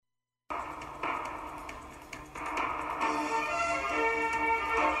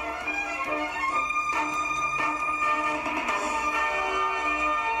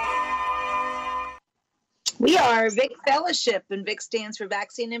We are VIC Fellowship, and VIC stands for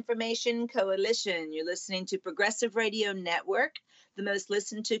Vaccine Information Coalition. You're listening to Progressive Radio Network, the most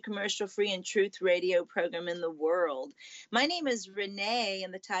listened to commercial-free and truth radio program in the world. My name is Renee,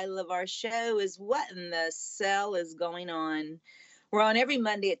 and the title of our show is What in the Cell is Going On? We're on every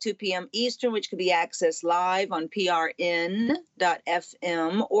Monday at 2 p.m. Eastern, which can be accessed live on prn.fm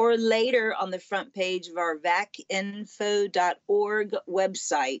or later on the front page of our vacinfo.org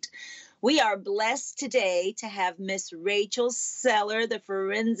website. We are blessed today to have Miss Rachel Seller, the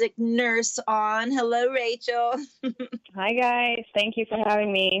forensic nurse, on. Hello, Rachel. Hi, guys. Thank you for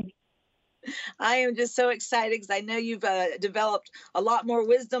having me. I am just so excited because I know you've developed a lot more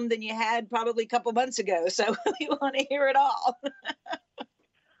wisdom than you had probably a couple months ago. So we want to hear it all.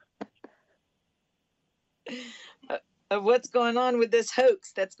 Of what's going on with this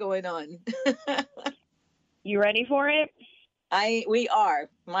hoax that's going on. You ready for it? We are.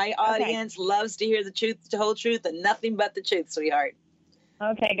 My audience loves to hear the truth, the whole truth, and nothing but the truth, sweetheart.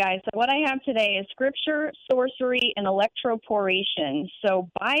 Okay, guys. So what I have today is scripture, sorcery, and electroporation. So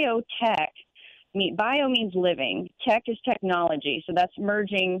biotech, bio means living. Tech is technology. So that's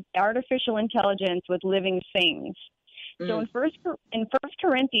merging artificial intelligence with living things. So in First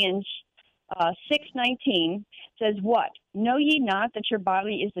Corinthians 6:19 says, "What? Know ye not that your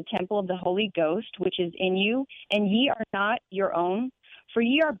body is the temple of the Holy Ghost, which is in you, and ye are not your own? For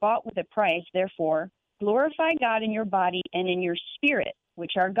ye are bought with a price. Therefore, glorify God in your body and in your spirit,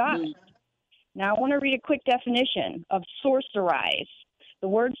 which are God's." Now, I want to read a quick definition of sorcerize. The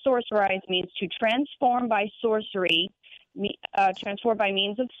word sorcerize means to transform by sorcery, transformed by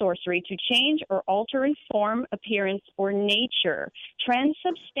means of sorcery, to change or alter in form, appearance, or nature,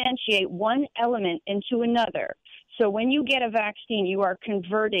 transubstantiate one element into another. So when you get a vaccine,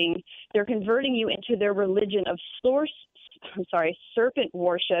 they're converting you into their religion of serpent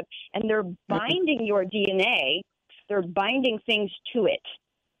worship, and they're binding your DNA, they're binding things to it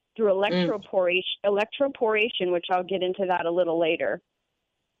through electroporation, which I'll get into that a little later.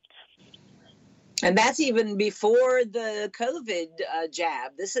 And that's even before the COVID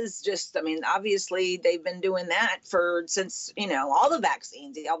jab. This is just, obviously they've been doing that since, all the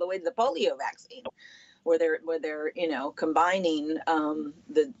vaccines, all the way to the polio vaccine, where they're combining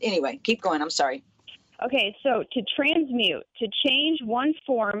anyway, keep going. I'm sorry. Okay, so to transmute, to change one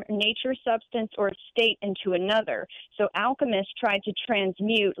form, nature, substance, or state into another. So alchemists tried to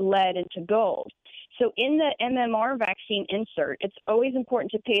transmute lead into gold. So in the MMR vaccine insert, it's always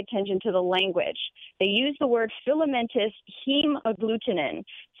important to pay attention to the language. They use the word filamentous hemagglutinin.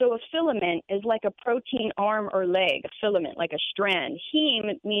 So a filament is like a protein arm or leg, a filament, like a strand.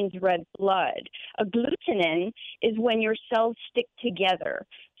 Heme means red blood. Agglutinin is when your cells stick together.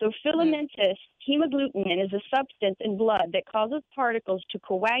 So filamentous hemagglutinin is a substance in blood that causes particles to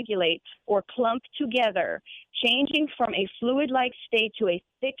coagulate or clump together, changing from a fluid-like state to a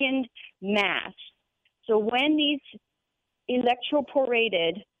thickened mass. So when these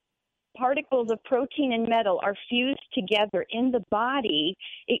electroporated particles of protein and metal are fused together in the body,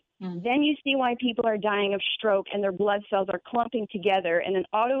 then you see why people are dying of stroke and their blood cells are clumping together in an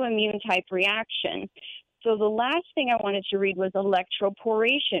autoimmune type reaction. So the last thing I wanted to read was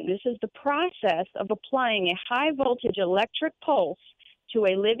electroporation. This is the process of applying a high voltage electric pulse to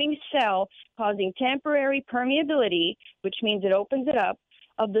a living cell, causing temporary permeability, which means it opens it up,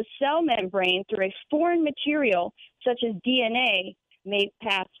 of the cell membrane through a foreign material such as DNA may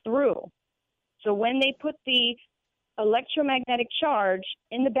pass through. So when they put the electromagnetic charge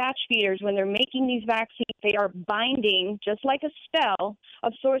in the batch feeders, when they're making these vaccines, they are binding, just like a spell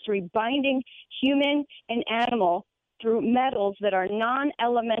of sorcery, binding human and animal through metals that are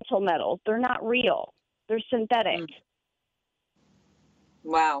non-elemental metals. They're not real. They're synthetic.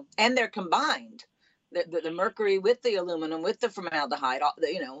 Wow. And they're combined. The mercury with the aluminum, with the formaldehyde,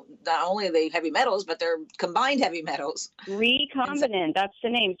 not only are they heavy metals, but they're combined heavy metals. Recombinant, that's the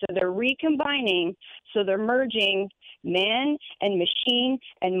name. So they're recombining, so they're merging man and machine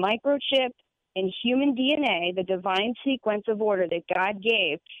and microchip and human DNA, the divine sequence of order that God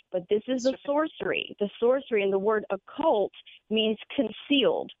gave. But this is the sorcery. The sorcery, and the word occult means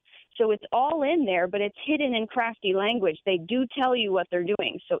concealed. So it's all in there, but it's hidden in crafty language. They do tell you what they're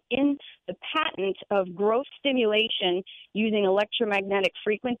doing. So in the patent of growth stimulation using electromagnetic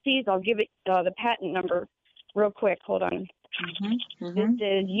frequencies, I'll give it the patent number real quick. Hold on. This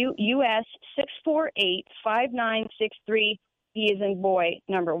is US 6485963, B as in boy,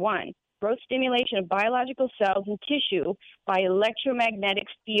 number 1. Growth stimulation of biological cells and tissue by electromagnetic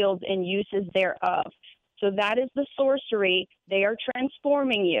fields and uses thereof. So that is the sorcery. They are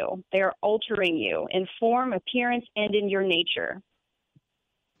transforming you. They are altering you in form, appearance, and in your nature.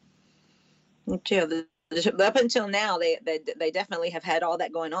 Okay, up until now, they definitely have had all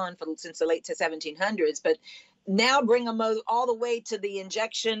that going on since the late 1700s. But now bring them all the way to the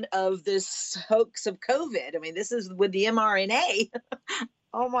injection of this hoax of COVID. I mean, this is with the mRNA.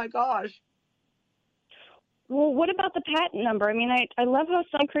 Oh my gosh. Well, what about the patent number? I mean, I love how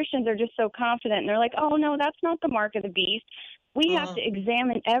some Christians are just so confident, and they're like, oh, no, that's not the mark of the beast. We have to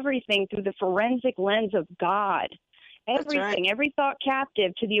examine everything through the forensic lens of God. Everything, every thought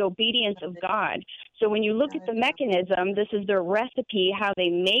captive to the obedience of God. So when you look at the mechanism, this is their recipe, how they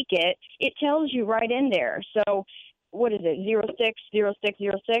make it, it tells you right in there. So what is it,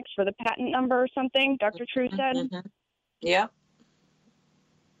 060606 for the patent number or something, Dr. True said? Yeah.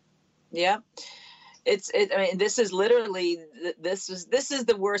 Yeah. I mean, this is literally, this is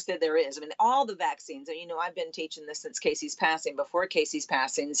the worst that there is. I mean, all the vaccines, and, I've been teaching this since Casey's passing, before Casey's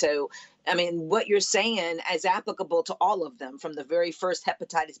passing. So, I mean, what you're saying is applicable to all of them, from the very first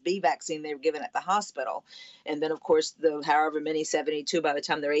hepatitis B vaccine they were given at the hospital. And then, of course, the however many, 72 by the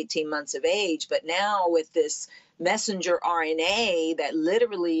time they're 18 months of age. But now with this messenger RNA that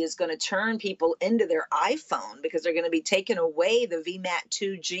literally is going to turn people into their iPhone, because they're going to be taking away the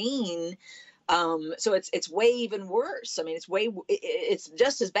VMAT2 gene. So it's way even worse. I mean, it's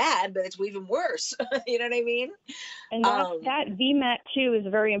just as bad, but it's even worse. You know what I mean? And that VMAT2 is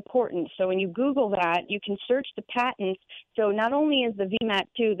very important. So when you Google that, you can search the patents. So not only is the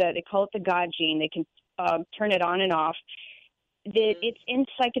VMAT2, they call it the God gene, they can turn it on and off. It's in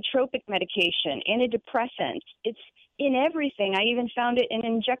psychotropic medication, antidepressants. It's in everything. I even found it in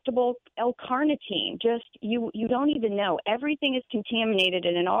injectable L-carnitine. Just, you don't even know. Everything is contaminated,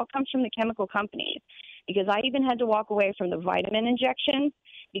 and it all comes from the chemical companies. Because I even had to walk away from the vitamin injection,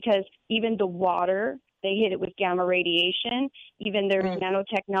 because even the water, they hit it with gamma radiation. Even there's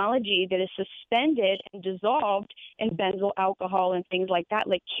nanotechnology that is suspended and dissolved in benzyl alcohol and things like that,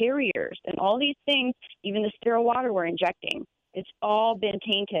 like carriers. And all these things, even the sterile water we're injecting, it's all been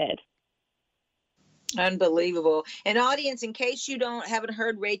tainted. Unbelievable. And audience, in case you haven't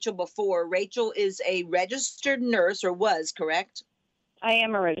heard Rachel before, Rachel is a registered nurse, or was, correct? I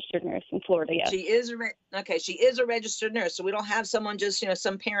am a registered nurse in Florida, yes. She is a registered nurse. So we don't have someone just,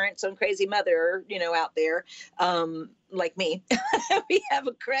 some parent, some crazy mother, out there, like me. We have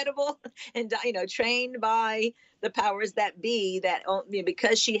a credible and, trained by the powers that be, that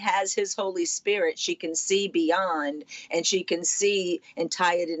because she has his Holy Spirit, she can see beyond, and she can see and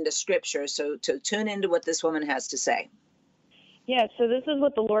tie it into Scripture. So to tune into what this woman has to say. Yeah, so this is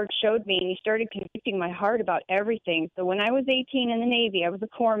what the Lord showed me, and he started convicting my heart about everything. So when I was 18 in the Navy, I was a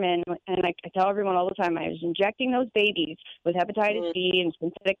corpsman, and I tell everyone all the time, I was injecting those babies with hepatitis B and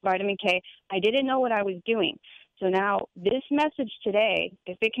synthetic vitamin K. I didn't know what I was doing. So now this message today,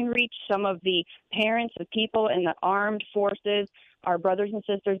 if it can reach some of the parents of people in the armed forces, our brothers and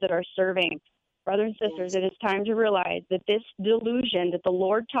sisters that are serving, brothers and sisters, it is time to realize that this delusion that the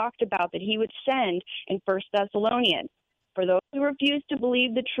Lord talked about that he would send in 1 Thessalonians, for those who refuse to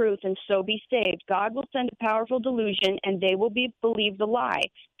believe the truth and so be saved, God will send a powerful delusion, and they will believe the lie.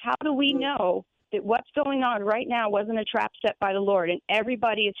 How do we know that what's going on right now wasn't a trap set by the Lord, and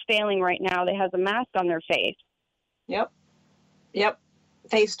everybody is failing right now that has a mask on their face? Yep.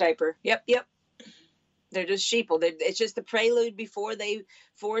 Face diaper. Yep. They're just sheeple. It's just the prelude before they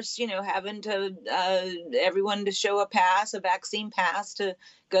force, having to everyone to show a vaccine pass to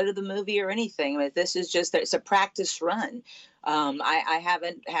go to the movie or anything. I mean, this is just, it's a practice run. I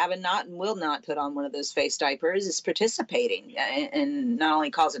haven't not and will not put on one of those face diapers. It's participating and not only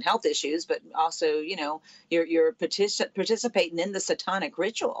causing health issues, but also, you're participating in the satanic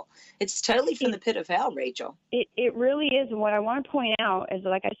ritual. It's totally from the pit of hell, Rachel. It really is. And what I want to point out is,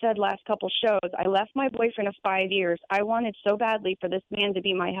 like I said, last couple shows, I left my boyfriend of 5 years. I wanted so badly for this man to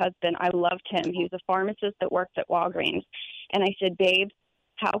be my husband. I loved him. He was a pharmacist that worked at Walgreens. And I said, babe,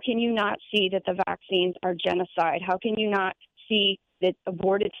 how can you not see that the vaccines are genocide? How can you not see that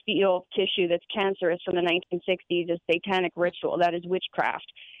aborted fetal tissue that's cancerous from the 1960s is satanic ritual? That is witchcraft.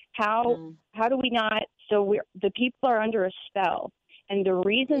 How do we not? So the people are under a spell. And the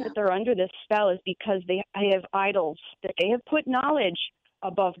reason that they're under this spell is because they have idols, that they have put knowledge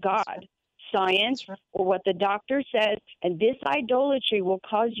above God, science, or what the doctor says. And this idolatry will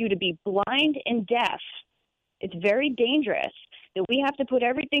cause you to be blind and deaf. It's very dangerous that we have to put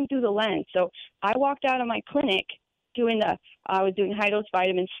everything through the lens. So I walked out of my clinic I was doing high-dose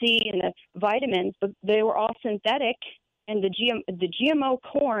vitamin C and the vitamins, but they were all synthetic, and the GMO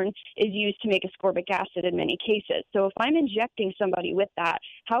corn is used to make ascorbic acid in many cases. So if I'm injecting somebody with that,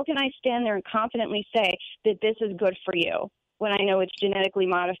 how can I stand there and confidently say that this is good for you? when I know it's genetically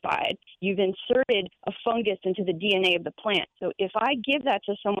modified. You've inserted a fungus into the DNA of the plant. So if I give that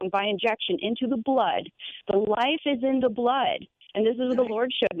to someone by injection into the blood, the life is in the blood. And this is what the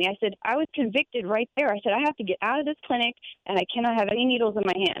Lord showed me. I said, I was convicted right there. I said, I have to get out of this clinic, and I cannot have any needles in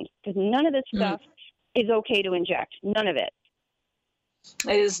my hand because none of this stuff is okay to inject. None of it.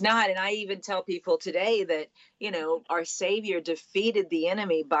 It is not. And I even tell people today that, our Savior defeated the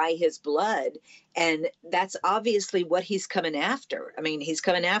enemy by his blood. And that's obviously what he's coming after. I mean, he's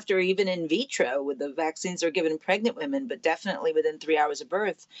coming after even in vitro with the vaccines are given pregnant women, but definitely within 3 hours of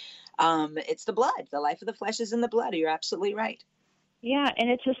birth. It's the blood. The life of the flesh is in the blood. You're absolutely right. Yeah, and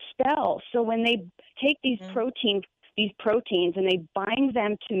it's a spell. So when they take these proteins and they bind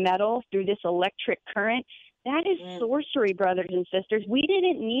them to metal through this electric current, that is sorcery, brothers and sisters. We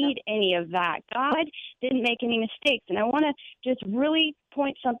didn't need any of that. God didn't make any mistakes. And I want to just really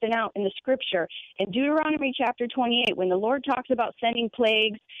point something out in the scripture. In Deuteronomy chapter 28, when the Lord talks about sending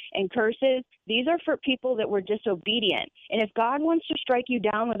plagues and curses, these are for people that were disobedient. And if God wants to strike you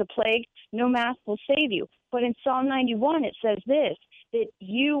down with a plague, no mask will save you. But in Psalm 91, it says this, that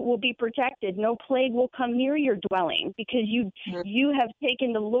you will be protected. No plague will come near your dwelling because you have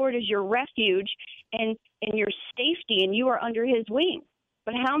taken the Lord as your refuge and your safety, and you are under his wing.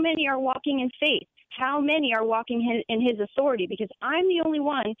 But how many are walking in faith? How many are walking in his authority? Because I'm the only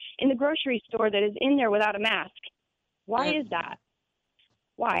one in the grocery store that is in there without a mask. Why is that?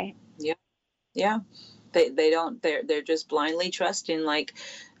 Why? Yeah. They don't, they're just blindly trusting, like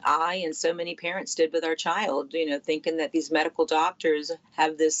I and so many parents did with our child, thinking that these medical doctors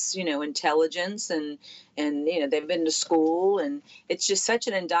have this, intelligence and they've been to school, and it's just such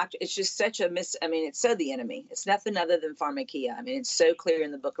it's just such a it's so the enemy. It's nothing other than pharmakia. I mean, it's so clear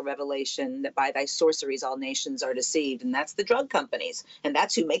in the book of Revelation that by thy sorceries all nations are deceived, and that's the drug companies, and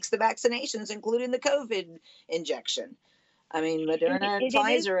that's who makes the vaccinations, including the COVID injection. I mean, Moderna and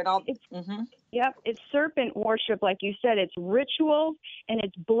Pfizer and all. Yep, it's serpent worship, like you said. It's rituals and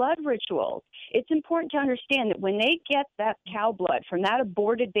it's blood rituals. It's important to understand that when they get that cow blood from that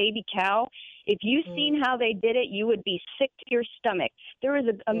aborted baby cow, if you've seen how they did it, you would be sick to your stomach. There was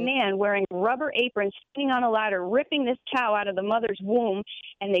a man wearing a rubber apron, sitting on a ladder, ripping this cow out of the mother's womb,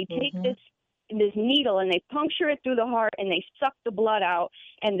 and they take this needle and they puncture it through the heart and they suck the blood out.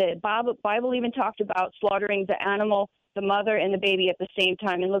 And the Bible even talked about slaughtering the animal, the mother and the baby at the same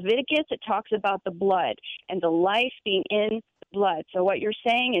time. In Leviticus, it talks about the blood and the life being in the blood. So what you're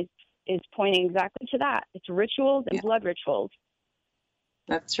saying is pointing exactly to that. It's rituals and blood rituals.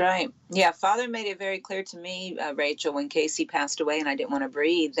 That's right. Yeah, Father made it very clear to me, Rachel, when Casey passed away and I didn't want to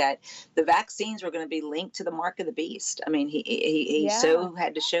breathe, that the vaccines were going to be linked to the mark of the beast. I mean, he so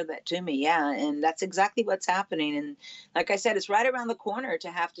had to show that to me. Yeah, and that's exactly what's happening. And like I said, it's right around the corner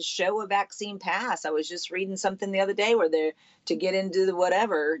to have to show a vaccine pass. I was just reading something the other day where they're to get into the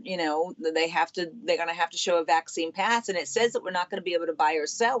whatever, they're going to have to show a vaccine pass. And it says that we're not going to be able to buy or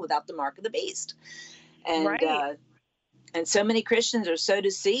sell without the mark of the beast. And and so many Christians are so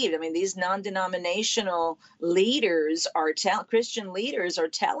deceived. I mean, these non-denominational leaders Christian leaders are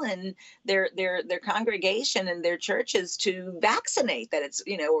telling their congregation and their churches to vaccinate, that it's,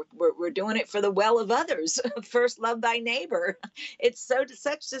 we're doing it for the well of others. First, love thy neighbor. It's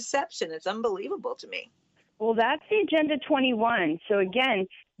such deception. It's unbelievable to me. Well, that's the Agenda 21. So again,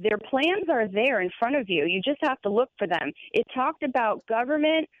 their plans are there in front of you. You just have to look for them. It talked about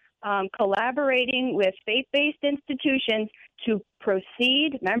government collaborating with faith-based institutions to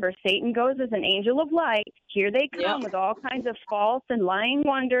proceed. Remember, Satan goes as an angel of light. Here they come with all kinds of false and lying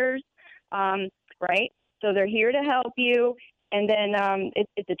wonders, right? So they're here to help you, and then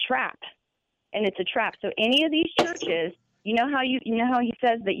it's a trap, and it's a trap. So any of these churches, you know how he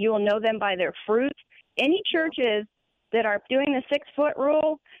says that you will know them by their fruits. Any churches that are doing the 6-foot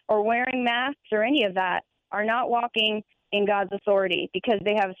rule or wearing masks or any of that are not walking in God's authority, because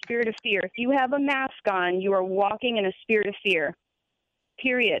they have a spirit of fear. If you have a mask on, you are walking in a spirit of fear.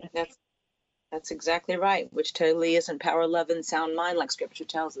 Period. That's exactly right, which totally isn't power, love, and sound mind like Scripture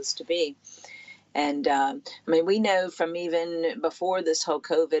tells us to be. And we know from even before this whole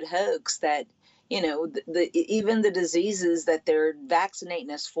COVID hoax that even the diseases that they're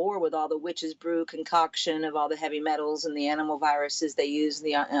vaccinating us for, with all the witch's brew concoction of all the heavy metals and the animal viruses they use,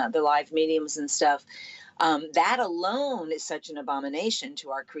 the live mediums and stuff. That alone is such an abomination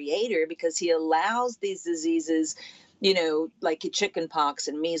to our Creator, because he allows these diseases, like chicken pox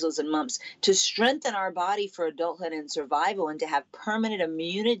and measles and mumps, to strengthen our body for adulthood and survival, and to have permanent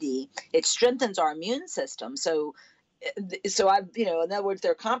immunity. It strengthens our immune system. So in other words,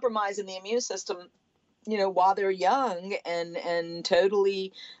 they're compromising the immune system, while they're young, and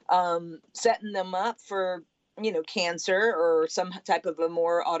totally setting them up for cancer or some type of a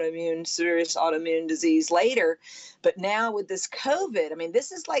more serious autoimmune disease later. But now with this COVID, I mean,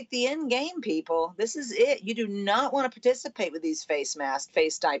 this is like the end game, people. This is it. You do not want to participate with these face masks,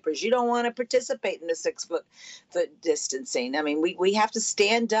 face diapers. You don't want to participate in the 6 foot distancing. I mean, we have to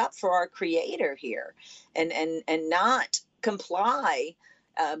stand up for our creator here and not comply.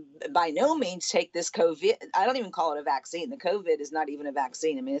 By no means take this COVID. I don't even call it a vaccine. The COVID is not even a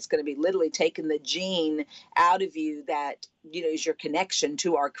vaccine. I mean, it's going to be literally taking the gene out of you that, is your connection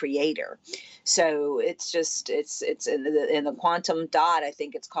to our creator. So it's just, it's in the quantum dot, I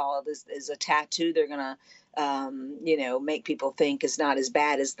think it's called, is a tattoo they're going to, make people think is not as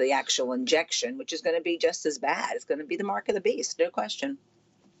bad as the actual injection, which is going to be just as bad. It's going to be the mark of the beast. No question.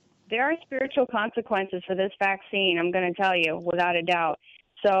 There are spiritual consequences for this vaccine, I'm going to tell you, without a doubt.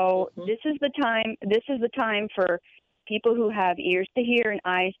 So this is the time for people who have ears to hear and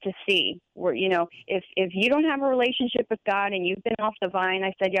eyes to see. Where, if you don't have a relationship with God and you've been off the vine,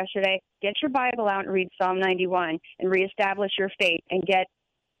 I said yesterday, get your Bible out and read Psalm 91 and reestablish your faith and get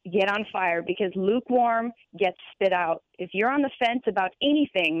on fire, because lukewarm gets spit out. If you're on the fence about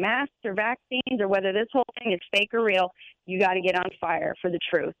anything, masks or vaccines, or whether this whole thing is fake or real, you got to get on fire for the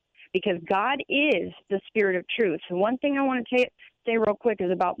truth, because God is the spirit of truth. So one thing I want to say real quick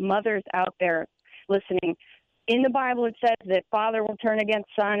is about mothers out there listening. In the Bible, it says that father will turn against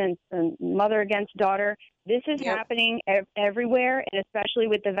son and mother against daughter. This is happening everywhere, and especially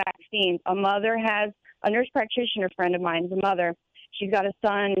with the vaccines. A nurse practitioner friend of mine is a mother. She's got a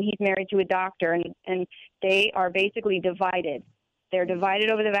son, and he's married to a doctor, and they are basically divided. They're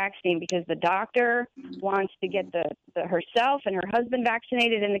divided over the vaccine because the doctor wants to get herself and her husband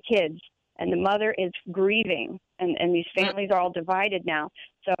vaccinated and the kids, and the mother is grieving, and these families are all divided now.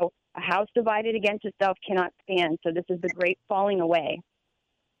 So a house divided against itself cannot stand. So this is the great falling away.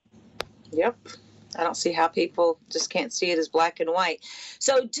 Yep. I don't see how people just can't see it as black and white.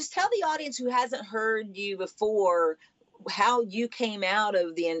 So just tell the audience who hasn't heard you before how you came out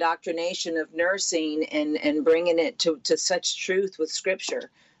of the indoctrination of nursing and bringing it to such truth with scripture.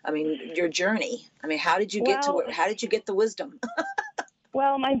 I mean, your journey. I mean, how did you get the wisdom?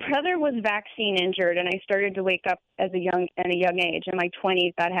 Well, my brother was vaccine injured, and I started to wake up at a young age. In my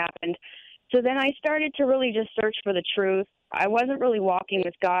 20s, that happened. So then I started to really just search for the truth. I wasn't really walking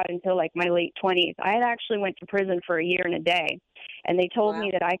with God until like my late 20s. I had actually went to prison for a year and a day, and they told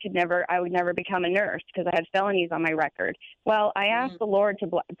me that I would never become a nurse because I had felonies on my record. Well, I asked the Lord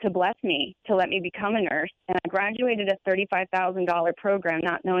to bless me, to let me become a nurse, and I graduated a $35,000 program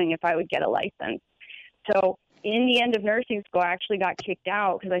not knowing if I would get a license. So in the end of nursing school, I actually got kicked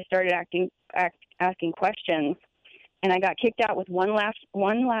out because I started asking questions, and I got kicked out with one last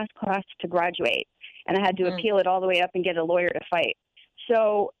class to graduate, and I had to appeal it all the way up and get a lawyer to fight.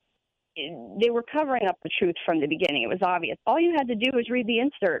 So they were covering up the truth from the beginning. It was obvious. All you had to do was read the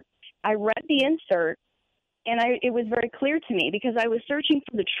insert. I read the insert, and it was very clear to me because I was searching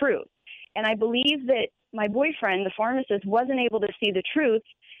for the truth. And I believe that my boyfriend, the pharmacist, wasn't able to see the truth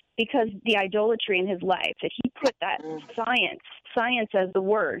because the idolatry in his life, that he put that science as the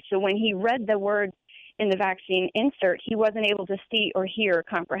word. So when he read the word in the vaccine insert, he wasn't able to see or hear or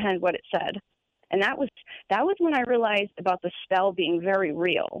comprehend what it said. And that was when I realized about the spell being very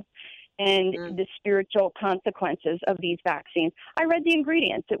real and the spiritual consequences of these vaccines. I read the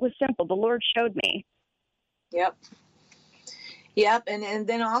ingredients. It was simple. The Lord showed me. Yep. And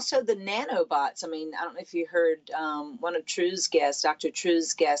then also the nanobots. I mean, I don't know if you heard one of True's guests, Dr.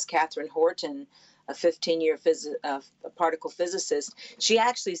 True's guest, Catherine Horton, a 15-year particle physicist. She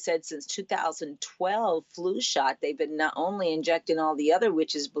actually said since 2012 flu shot, they've been not only injecting all the other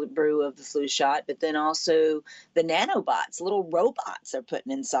witches brew of the flu shot, but then also the nanobots, little robots are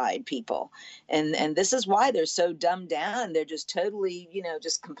putting inside people. And this is why they're so dumbed down. They're just totally,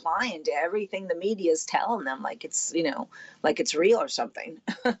 just complying to everything the media is telling them, like it's, like it's real or something.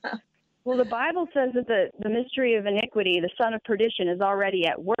 Well, the Bible says that the mystery of iniquity, the son of perdition, is already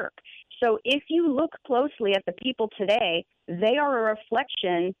at work. So if you look closely at the people today, they are a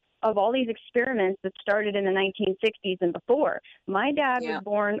reflection of all these experiments that started in the 1960s and before. My dad was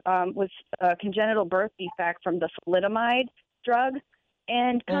born with a congenital birth defect from the thalidomide drug,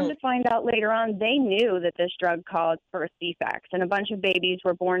 and come to find out later on, they knew that this drug caused birth defects, and a bunch of babies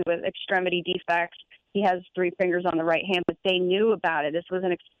were born with extremity defects. He has 3 fingers on the right hand, but they knew about it. This was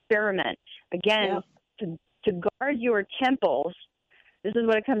an experiment. Again, to guard your temples, this is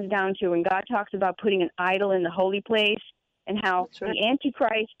what it comes down to. When God talks about putting an idol in the holy place and how the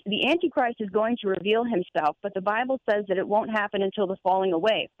Antichrist is going to reveal himself, but the Bible says that it won't happen until the falling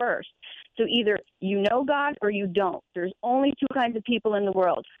away first. So either you know God or you don't. There's only 2 kinds of people in the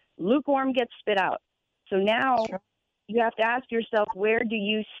world. Lukewarm gets spit out. So now you have to ask yourself, where do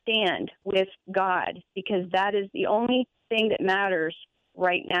you stand with God? Because that is the only thing that matters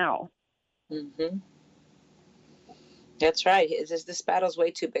right now. Mm-hmm. That's right. This battle's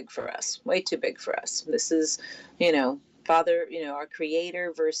way too big for us. Way too big for us. This is, Father, our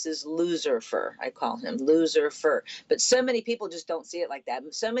creator versus Lucifer. I call him Lucifer. But so many people just don't see it like that.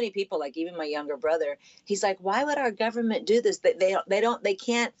 So many people, like even my younger brother, he's like, why would our government do this? They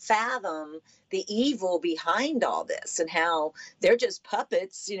can't fathom the evil behind all this and how they're just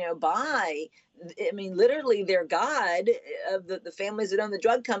puppets, literally their God of the families that own the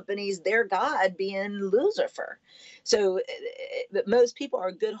drug companies, their God being Lucifer. So but most people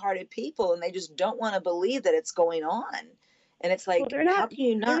are good-hearted people, and they just don't want to believe that it's going on. And it's like, how can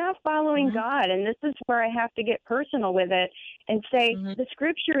you not? They're not following God, and this is where I have to get personal with it and say the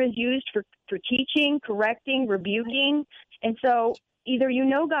scripture is used for teaching, correcting, rebuking, and so either you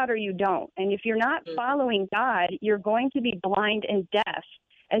know God or you don't. And if you're not following God, you're going to be blind and deaf.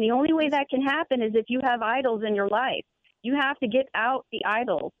 And the only way that can happen is if you have idols in your life. You have to get out the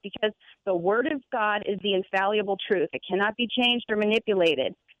idols because the Word of God is the infallible truth. It cannot be changed or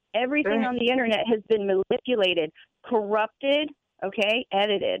manipulated. Everything on the internet has been manipulated, corrupted,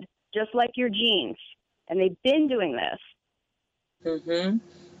 edited, just like your genes. And they've been doing this. Mm-hmm.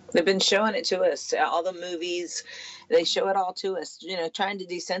 They've been showing it to us. All the movies, they show it all to us, trying to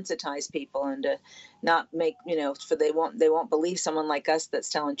desensitize people and to not make, for they won't believe someone like us that's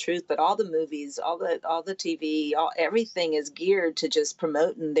telling truth. But all the movies, all the TV, everything is geared to just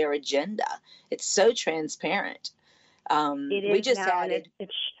promoting their agenda. It's so transparent. It is we just now, added.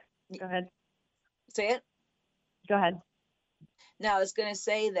 Go ahead. Say it. Go ahead. No, I was going to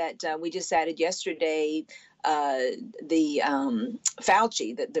say that we just added yesterday the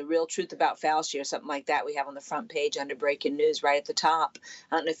Fauci, the real truth about Fauci or something like that. We have on the front page under breaking news right at the top.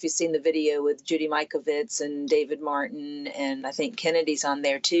 I don't know if you've seen the video with Judy Mikovits and David Martin, and I think Kennedy's on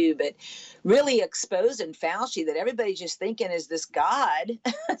there too, but really exposing Fauci that everybody's just thinking is this God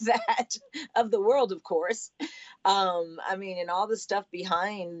that of the world, of course. And all the stuff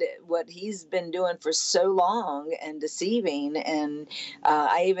behind what he's been doing for so long and deceiving. And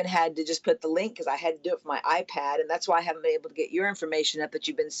I even had to just put the link because I had to do it for my iPad. And that's why I haven't been able to get your information up that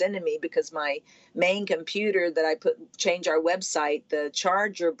you've been sending me, because my main computer that I change our website, the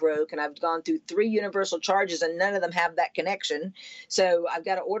charger broke, and I've gone through 3 universal charges and none of them have that connection. So I've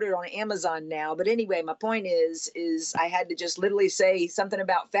got to order it on Amazon now. But anyway, my point is I had to just literally say something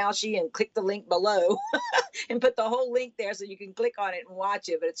about Fauci and click the link below and put the whole link there so you can click on it and watch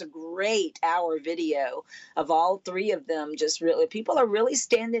it. But it's a great hour video of all 3 of them. Just really, people are really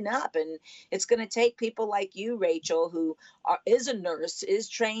standing up, and it's going to take people like you, Rachel, who is a nurse, is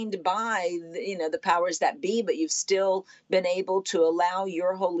trained by the powers that be, but you've still been able to allow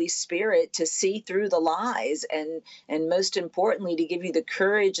your Holy Spirit to see through the lies, and most importantly, to give you the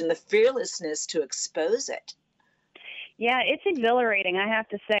courage and the fearlessness to expose it. Yeah, it's exhilarating, I have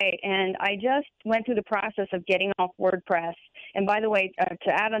to say. And I just went through the process of getting off WordPress. And by the way,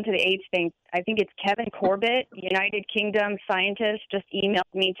 to add on to the AIDS thing, I think it's Kevin Corbett, United Kingdom scientist, just emailed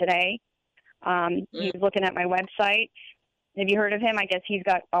me today. He's looking at my website. Have you heard of him? I guess he's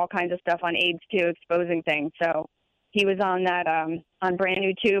got all kinds of stuff on AIDS too, exposing things. So he was on that on Brand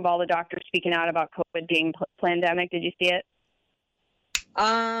New Tube, all the doctors speaking out about COVID being pandemic. Did you see it?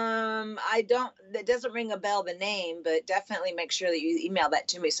 I don't, that doesn't ring a bell, the name, but definitely make sure that you email that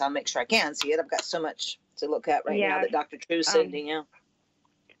to me so I'll make sure I can see it. I've got so much to look at right now that Dr. True's sending out.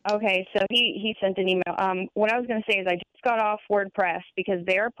 Okay, so he sent an email. What I was going to say is I just got off WordPress because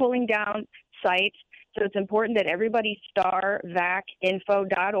they're pulling down sites, so it's important that everybody star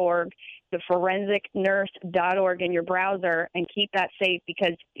vacinfo.org, the forensicnurse.org in your browser, and keep that safe,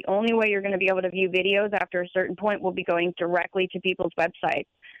 because the only way you're going to be able to view videos after a certain point will be going directly to people's websites.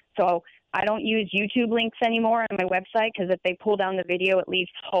 So I don't use YouTube links anymore on my website, because if they pull down the video, it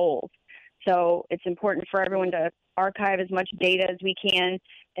leaves holes. So it's important for everyone to archive as much data as we can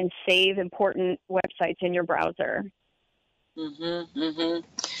and save important websites in your browser.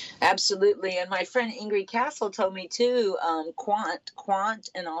 Absolutely. And my friend Ingrid Castle told me too, Quant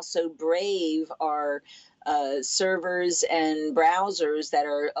and also Brave are servers and browsers that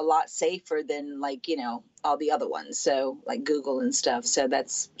are a lot safer than all the other ones. So like Google and stuff. So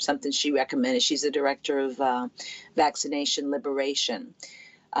that's something she recommended. She's the director of Vaccination Liberation.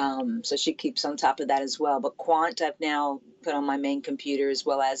 So she keeps on top of that as well. But Quant I've now put on my main computer, as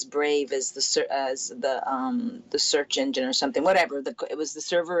well as Brave as the search engine or something, whatever. It was the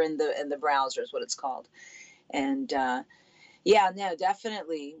server and the browser is what it's called. And Yeah, no,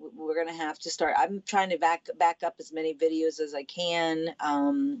 definitely. We're going to have to start. I'm trying to back up as many videos as I can.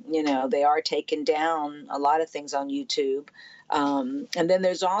 They are taking down a lot of things on YouTube. And then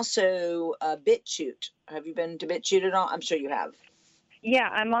there's also BitChute. Have you been to BitChute at all? I'm sure you have. Yeah,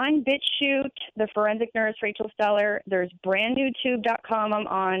 I'm on BitChute, the forensic nurse Rachel Steller. There's brandnewtube.com I'm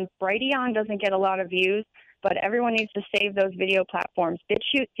on. Brighteon doesn't get a lot of views, but everyone needs to save those video platforms.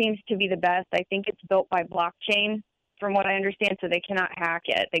 BitChute seems to be the best. I think it's built by blockchain, from what I understand, so they cannot hack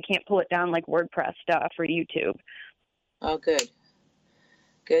it. They can't pull it down like WordPress stuff or YouTube. Oh, good.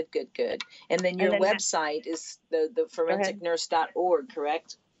 Good. And then your website is the forensicnurse.org,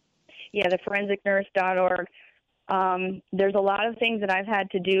 correct? Yeah, the forensicnurse.org. There's a lot of things that I've had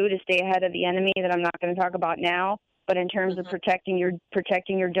to do to stay ahead of the enemy that I'm not going to talk about now, but in terms of protecting your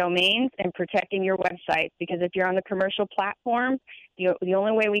domains and protecting your websites, because if you're on the commercial platform, the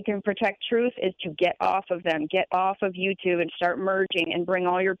only way we can protect truth is to get off of them, get off of YouTube and start merging and bring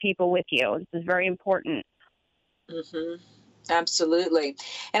all your people with you. This is very important. Absolutely.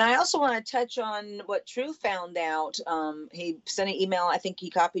 And I also want to touch on what True found out. He sent an email, I think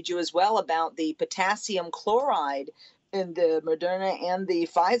he copied you as well, about the potassium chloride in the Moderna and the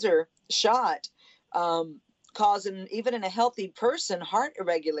Pfizer shot, causing, even in a healthy person, heart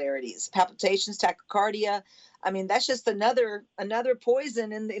irregularities, palpitations, tachycardia. I mean, that's just another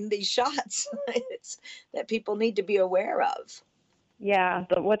poison in these shots that people need to be aware of. Yeah,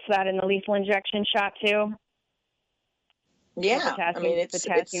 but what's that in the lethal injection shot too? Yeah, I mean, it's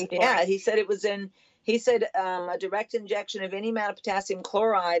yeah. He said it was in. He said a direct injection of any amount of potassium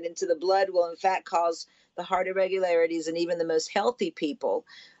chloride into the blood will, in fact, cause the heart irregularities in even the most healthy people.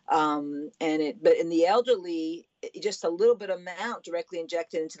 But in the elderly, just a little bit amount directly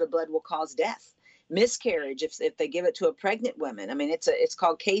injected into the blood will cause death, miscarriage if they give it to a pregnant woman. I mean, it's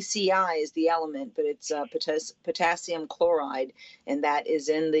called KCI is the element, but it's potassium chloride, and that is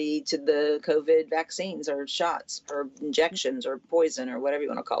in the COVID vaccines or shots or injections or poison or whatever you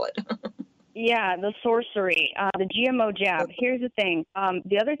want to call it. Yeah, the sorcery, the GMO jab. Here's the thing.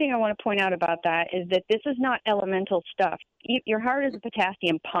 The other thing I want to point out about that is that this is not elemental stuff. Your heart is a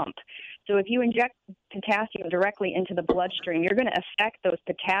potassium pump. So if you inject potassium directly into the bloodstream, you're going to affect those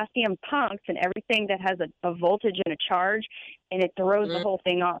potassium pumps and everything that has a voltage and a charge, and it throws the whole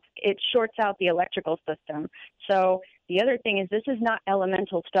thing off. It shorts out the electrical system. So the other thing is this is not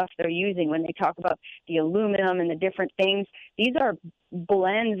elemental stuff they're using when they talk about the aluminum and the different things. These are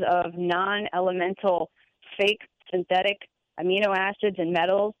blends of non-elemental, fake, synthetic amino acids and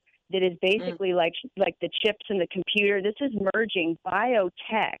metals that is basically like the chips in the computer. This is merging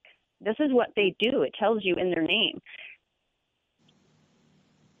biotech. This is what they do. It tells you in their name.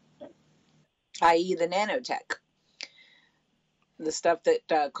 I.e. the nanotech. The stuff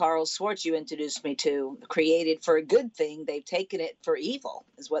that Carl Schwartz, you introduced me to, created for a good thing, they've taken it for evil,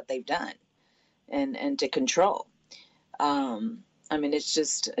 is what they've done, and to control. I mean, it's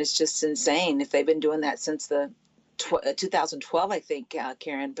just insane. If they've been doing that since the 2012, I think,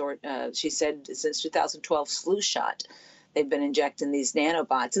 Karen Thornton, she said since 2012 flu shot, they've been injecting these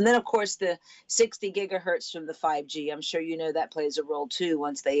nanobots. And then, of course, the 60 gigahertz from the 5G. I'm sure you know that plays a role, too,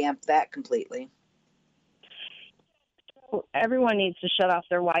 once they amp that completely. Everyone needs to shut off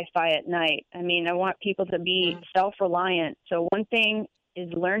their Wi-Fi at night. I mean, I want people to be self-reliant. So one thing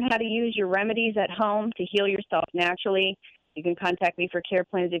is learn how to use your remedies at home to heal yourself naturally. You can contact me for care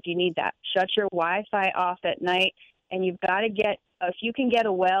plans if you need that. Shut your Wi-Fi off at night, and you've got to if you can get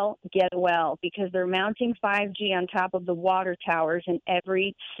a well, because they're mounting 5G on top of the water towers in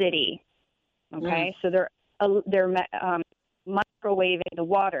every city. Okay, so they're microwaving the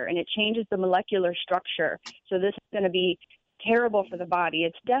water, and it changes the molecular structure. So this is going to be terrible for the body.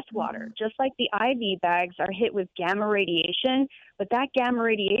 It's death water. Just like the IV bags are hit with gamma radiation, but that gamma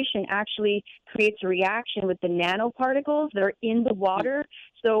radiation actually creates a reaction with the nanoparticles that are in the water.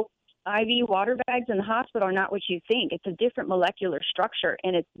 So IV water bags in the hospital are not what you think. It's a different molecular structure,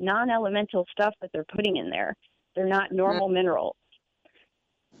 and it's non-elemental stuff that they're putting in there. They're not normal minerals.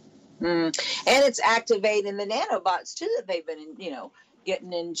 And it's activating the nanobots, too, that they've been,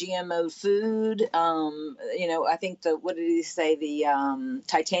 getting in GMO food. I think what did he say? The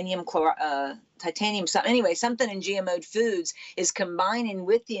titanium, something in GMO foods is combining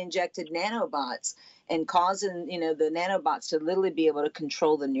with the injected nanobots and causing, the nanobots to literally be able to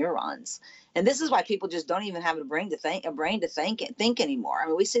control the neurons. And this is why people just don't even have a brain to think anymore. I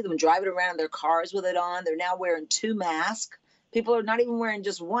mean, we see them driving around in their cars with it on. They're now wearing 2 masks People are not even wearing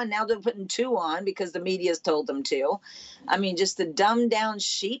just one. Now they're putting two on because the media's told them to. I mean, just the dumbed down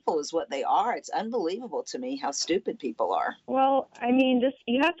sheeple is what they are. It's unbelievable to me how stupid people are. Well, I mean,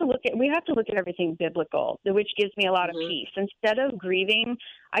 we have to look at everything biblical, which gives me a lot of peace. Instead of grieving,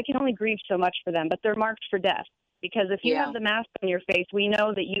 I can only grieve so much for them, but they're marked for death. Because if you have the mask on your face, we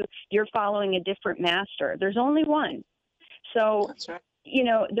know that you're following a different master. There's only one. So, that's right. You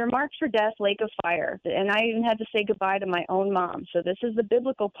know, they're marked for death, lake of fire. And I even had to say goodbye to my own mom. So this is the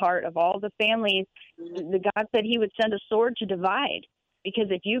biblical part of all the families. The God said he would send a sword to divide.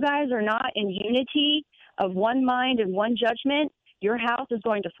 Because if you guys are not in unity of one mind and one judgment, your house is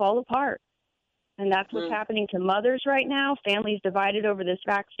going to fall apart. And that's what's happening to mothers right now, families divided over this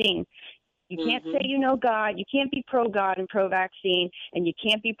vaccine. You can't say you know God. You can't be pro-God and pro-vaccine, and you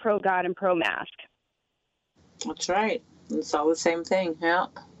can't be pro-God and pro-mask. That's right. It's all the same thing. Yeah.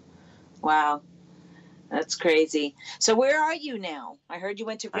 Wow. That's crazy. So where are you now? I heard you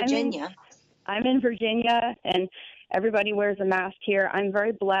went to Virginia. I'm in Virginia, and everybody wears a mask here. I'm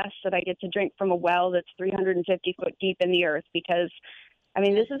very blessed that I get to drink from a well that's 350 foot deep in the earth because, I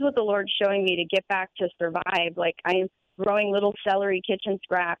mean, this is what the Lord's showing me to get back to survive. Like, I'm growing little celery kitchen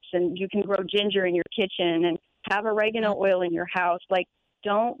scraps, and you can grow ginger in your kitchen and have oregano oil in your house. Like,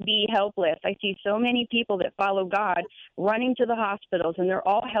 don't be helpless. I see so many people that follow God running to the hospitals, and they're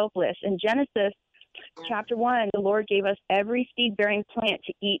all helpless. In Genesis chapter 1, the Lord gave us every seed-bearing plant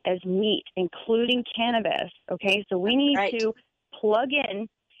to eat as meat, including cannabis. Okay, so we need to plug in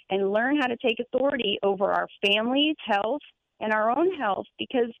and learn how to take authority over our family's health and our own health,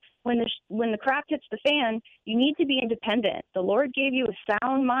 because when the crap hits the fan, you need to be independent. The Lord gave you a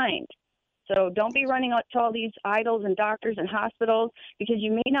sound mind. So don't be running out to all these idols and doctors and hospitals because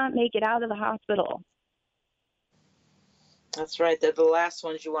you may not make it out of the hospital. That's right. They're the last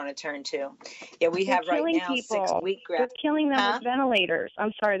ones you want to turn to. Yeah, we have right now people. 6 wheatgrass. They're killing them with ventilators.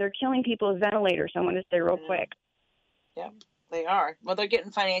 I'm sorry, they're killing people with ventilators. I want to say real quick. Yeah, they are. Well, they're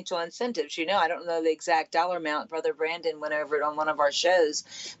getting financial incentives. You know, I don't know the exact dollar amount. Brother Brandon went over it on one of our shows,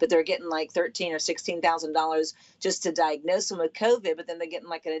 but they're getting like $13,000 or $16,000 just to diagnose them with COVID. But then they're getting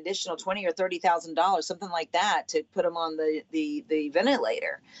like an additional $20,000 or $30,000, something like that, to put them on the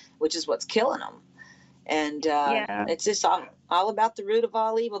ventilator, which is what's killing them. And it's just all about the root of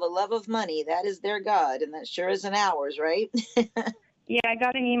all evil, the love of money. That is their God, and that sure isn't ours, right? Yeah, I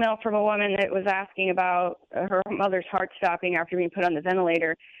got an email from a woman that was asking about her mother's heart stopping after being put on the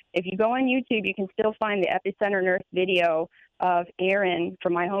ventilator. If you go on YouTube, you can still find the Epicenter Nurse video of Aaron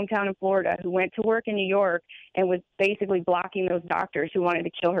from my hometown in Florida who went to work in New York and was basically blocking those doctors who wanted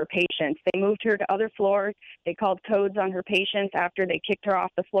to kill her patients. They moved her to other floors. They called codes on her patients after they kicked her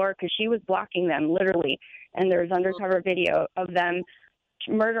off the floor because she was blocking them, literally. And there's undercover video of them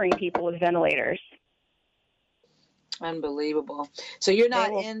murdering people with ventilators. Unbelievable. So you're not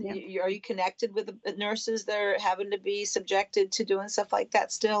are you connected with the nurses that are having to be subjected to doing stuff like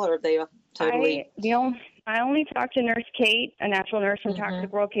that still, or are they totally? I only talked to Nurse Kate, a natural nurse from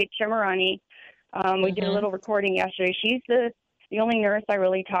Toxic World, Kate Shimarani. We did a little recording yesterday. She's the only nurse I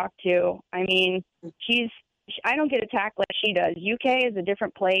really talked to. I mean, I don't get attacked like she does. UK is a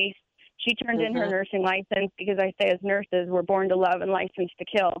different place. She turned in her nursing license because I say as nurses, we're born to love and licensed to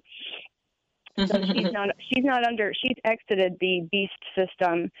kill. So she's exited the beast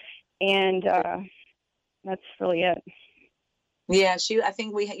system, and that's really it. Yeah, I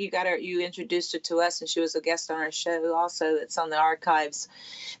think you introduced her to us, and she was a guest on our show also. That's on the archives.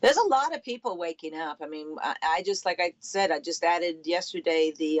 There's a lot of people waking up. I mean, I just, like I said, I just added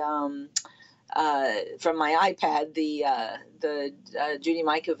yesterday the from my iPad the Judy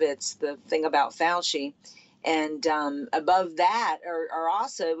Mikovits, the thing about Fauci. And above that are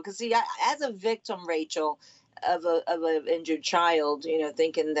also, because see, as a victim, Rachel, of an injured child, you know,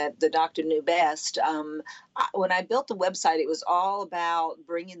 thinking that the doctor knew best. When I built the website, it was all about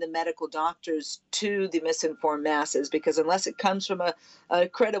bringing the medical doctors to the misinformed masses, because unless it comes from a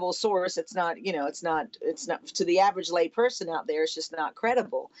credible source, it's not, you know, it's not to the average lay person out there. It's just not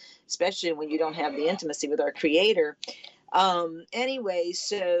credible, especially when you don't have the intimacy with our Creator. Anyway,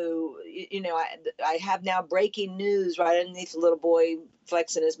 so, you know, I have now breaking news right underneath the little boy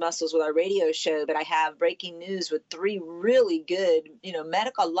flexing his muscles with our radio show, but I have breaking news with 3 really good, you know,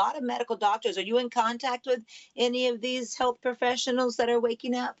 a lot of medical doctors. Are you in contact with any of these health professionals that are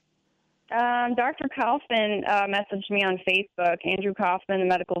waking up? Dr. Kaufman messaged me on Facebook. Andrew Kaufman, the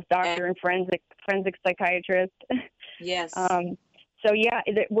medical doctor and forensic psychiatrist. Yes. So yeah,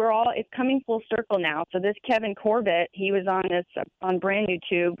 it's coming full circle now. So this Kevin Corbett, he was on Brand New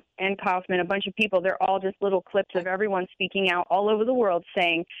Tube, and Kaufman, a bunch of people. They're all just little clips of everyone speaking out all over the world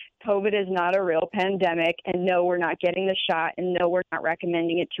saying COVID is not a real pandemic, and no, we're not getting the shot, and no, we're not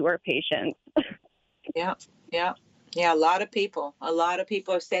recommending it to our patients. Yeah, yeah. Yeah, a lot of people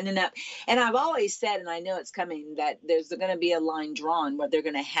are standing up. And I've always said, and I know it's coming, that there's going to be a line drawn where they're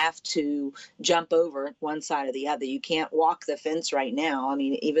going to have to jump over one side or the other. You can't walk the fence right now. I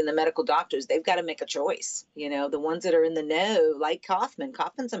mean, even the medical doctors, they've got to make a choice. You know, the ones that are in the know, like Kaufman.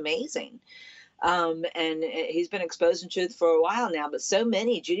 Kaufman's amazing. And he's been exposing truth for a while now, but so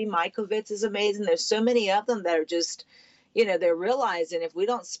many. Judy Mikovits is amazing. There's so many of them that are just, you know, they're realizing if we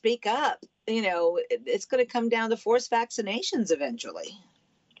don't speak up, you know, it's going to come down to forced vaccinations eventually.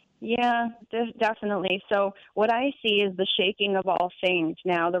 Yeah, definitely. So what I see is the shaking of all things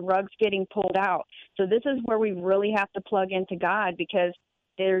now, the rug's getting pulled out. So this is where we really have to plug into God, because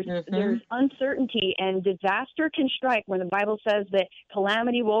there's uncertainty, and disaster can strike when the Bible says that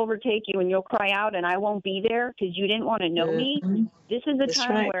calamity will overtake you and you'll cry out and I won't be there because you didn't want to know me. This is the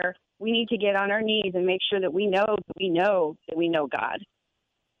time where we need to get on our knees and make sure that we know God.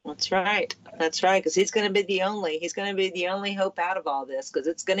 That's right. That's right. Because he's going to be the only hope out of all this, because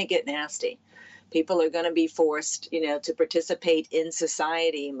it's going to get nasty. People are going to be forced, you know, to participate in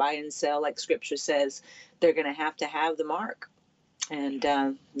society and buy and sell, like Scripture says. They're going to have the mark. And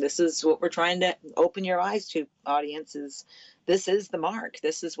this is what we're trying to open your eyes to, audiences. This is the mark.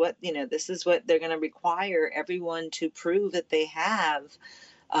 This is what they're going to require everyone to prove that they have,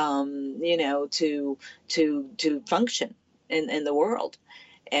 you know, to function in the world.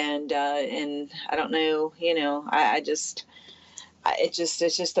 And I don't know, you know, it's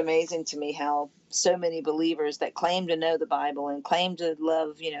just amazing to me how so many believers that claim to know the Bible and claim to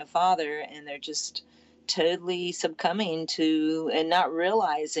love, you know, Father, and they're just totally succumbing to and not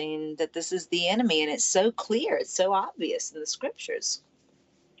realizing that this is the enemy. And it's so clear. It's so obvious in the Scriptures.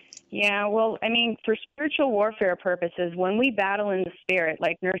 Yeah, well, I mean, for spiritual warfare purposes, when we battle in the spirit,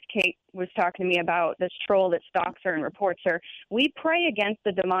 like Nurse Kate was talking to me about, this troll that stalks her and reports her, we pray against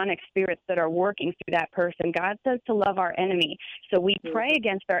the demonic spirits that are working through that person. God says to love our enemy. So we pray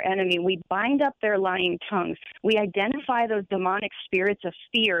against our enemy. We bind up their lying tongues. We identify those demonic spirits of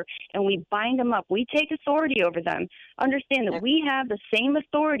fear, and we bind them up. We take authority over them. Understand that we have the same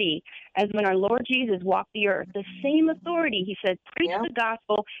authority as when our Lord Jesus walked the earth. The same authority. He said, preach the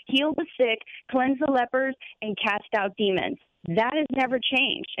gospel, heal the sick, cleanse the lepers, and cast out demons. That has never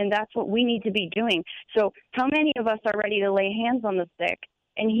changed, and that's what we need to be doing. So how many of us are ready to lay hands on the sick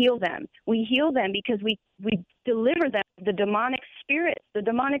and heal them? We heal them because we deliver them. The demonic spirits, the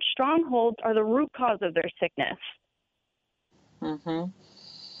demonic strongholds are the root cause of their sickness.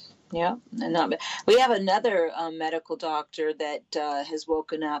 Yeah, and we have another medical doctor that has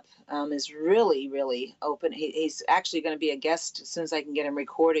woken up, is really, really open. He's actually going to be a guest as soon as I can get him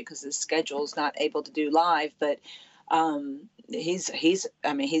recorded, because his schedule is not able to do live. But he's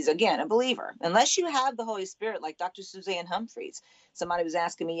again a believer. Unless you have the Holy Spirit, like Dr. Suzanne Humphreys. Somebody was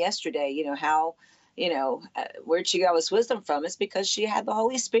asking me yesterday, you know, how, you know, where'd she get all this wisdom from? It's because she had the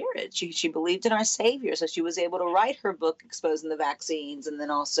Holy Spirit. She believed in our Savior, so she was able to write her book exposing the vaccines, and then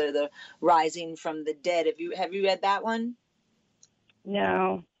also the rising from the dead. Have you read that one?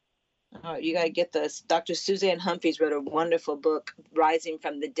 No. Oh, you got to get this. Dr. Suzanne Humphreys wrote a wonderful book, Rising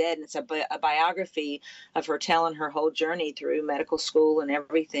from the Dead, and it's a biography of her telling her whole journey through medical school and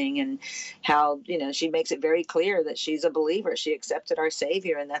everything, and how, you know, she makes it very clear that she's a believer. She accepted our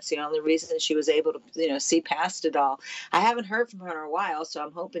Savior, and that's the only reason she was able to, you know, see past it all. I haven't heard from her in a while, so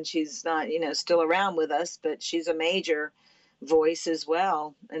I'm hoping she's not, you know, still around with us, but she's a major voice as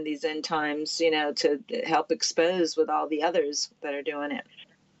well in these end times, you know, to help expose with all the others that are doing it.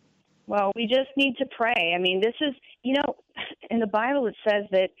 Well, we just need to pray. I mean, this is, you know, in the Bible it says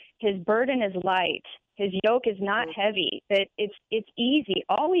that his burden is light. His yoke is not heavy, that it's easy.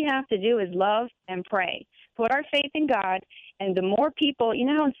 All we have to do is love and pray. Put our faith in God, and the more people, you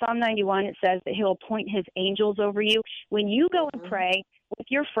know how in Psalm 91 it says that he'll appoint his angels over you? When you go and pray with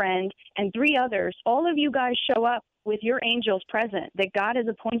your friend and 3 others, all of you guys show up with your angels present that God has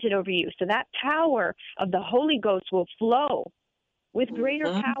appointed over you. So that power of the Holy Ghost will flow with greater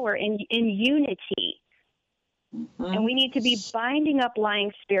power in unity. And we need to be binding up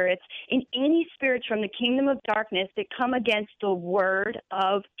lying spirits and any spirits from the kingdom of darkness that come against the word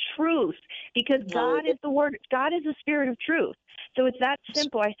of truth, because God is the word. God is the spirit of truth. So it's that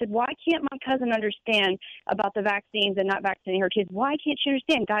simple. I said, why can't my cousin understand about the vaccines and not vaccinating her kids? Why can't she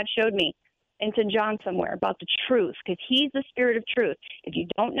understand? God showed me in St. John somewhere about the truth, because he's the spirit of truth. If you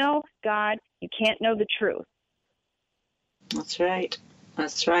don't know God, you can't know the truth. That's right.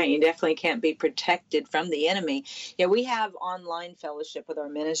 That's right. You definitely can't be protected from the enemy. Yeah, we have online fellowship with our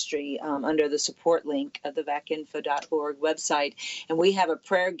ministry under the support link of the vacinfo.org website. And we have a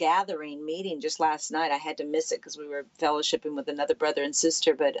prayer gathering meeting just last night. I had to miss it because we were fellowshipping with another brother and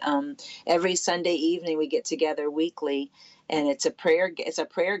sister. But every Sunday evening we get together weekly. And it's a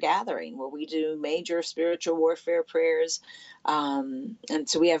prayer gathering where we do major spiritual warfare prayers. And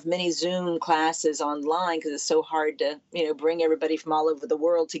so we have many Zoom classes online because it's so hard to, bring everybody from all over the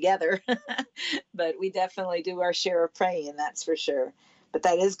world together. But we definitely do our share of praying, that's for sure. But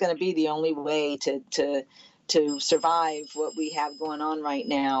that is going to be the only way to survive what we have going on right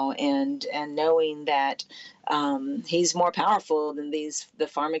now, and knowing that he's more powerful than the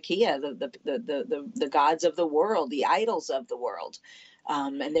pharmakia, the gods of the world, the idols of the world.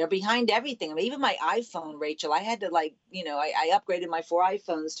 And they're behind everything. I mean, even my iPhone, Rachel, I had to I upgraded my 4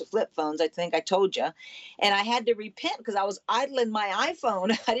 iPhones to flip phones. I think I told you. And I had to repent because I was idling my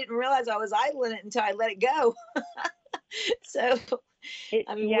iPhone. I didn't realize I was idling it until I let it go. So,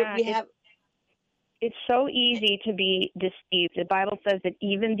 we have. It's so easy to be deceived. The Bible says that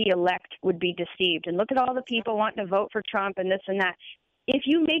even the elect would be deceived. And look at all the people wanting to vote for Trump and this and that. If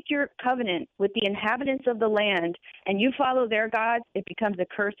you make your covenant with the inhabitants of the land and you follow their gods, it becomes a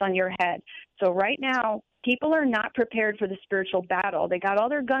curse on your head. So right now, people are not prepared for the spiritual battle. They got all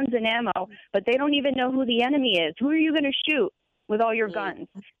their guns and ammo, but they don't even know who the enemy is. Who are you going to shoot with all your guns,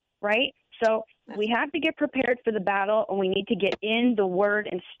 right? So we have to get prepared for the battle, and we need to get in the Word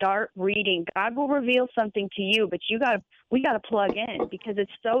and start reading. God will reveal something to you, but we got to plug in because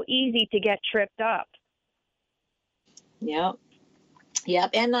it's so easy to get tripped up.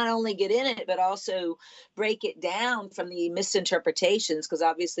 Yep. And not only get in it, but also break it down from the misinterpretations, because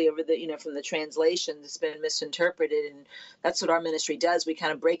obviously over from the translations, it's been misinterpreted. And that's what our ministry does. We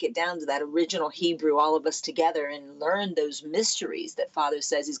kind of break it down to that original Hebrew, all of us together, and learn those mysteries that Father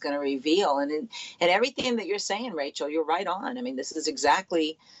says he's going to reveal. And everything that you're saying, Rachel, you're right on. I mean, this is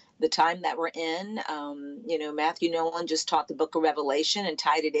exactly the time that we're in. Matthew Nolan just taught the book of Revelation and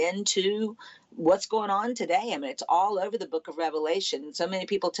tied it into what's going on today. I mean, it's all over the book of Revelation. So many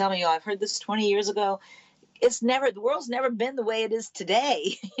people tell me, I've heard this 20 years ago. The world's never been the way it is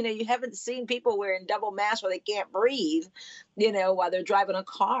today. You haven't seen people wearing double masks where they can't breathe, while they're driving a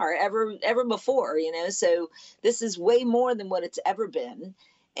car ever before, so this is way more than what it's ever been.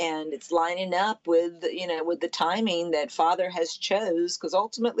 And it's lining up with the timing that Father has chose, because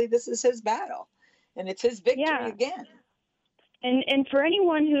ultimately this is his battle and it's his victory again. And for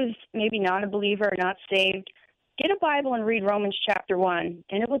anyone who's maybe not a believer or not saved, get a Bible and read Romans chapter 1,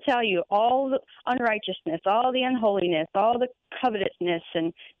 and it will tell you all the unrighteousness, all the unholiness, all the covetousness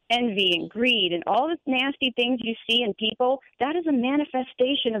and envy and greed and all the nasty things you see in people. That is a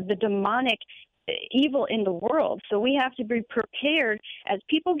manifestation of the demonic evil in the world. So we have to be prepared as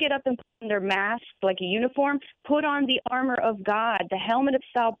people get up and put on their masks like a uniform, put on the armor of God, the helmet of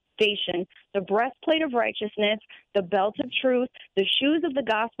salvation, the breastplate of righteousness, the belt of truth, the shoes of the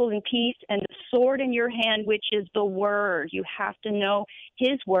gospel and peace, and the sword in your hand, which is the word. You have to know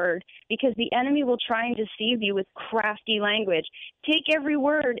his word, because the enemy will try and deceive you with crafty language. Take every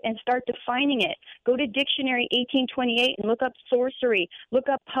word and start defining it. Go to Dictionary 1828 and look up sorcery. Look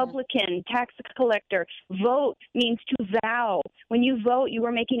up publican, tax collector. Vote means to vow. When you vote, you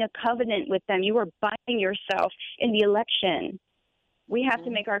are making a covenant with them. You are binding yourself in the election. We have to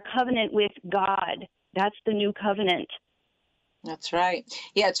make our covenant with God. That's the new covenant. That's right.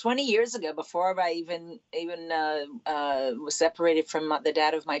 Yeah, 20 years ago, before I even was separated from the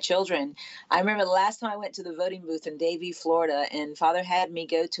dad of my children, I remember the last time I went to the voting booth in Davie, Florida, and Father had me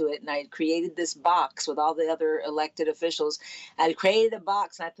go to it, and I had created this box with all the other elected officials. I had created a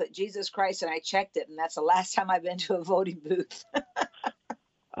box, and I put Jesus Christ, and I checked it, and that's the last time I've been to a voting booth.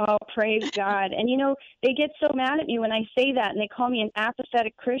 Oh, praise God. And, they get so mad at me when I say that, and they call me an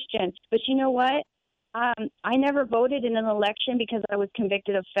apathetic Christian. But you know what? I never voted in an election because I was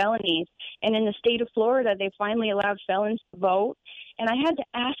convicted of felonies. And in the state of Florida, they finally allowed felons to vote. And I had to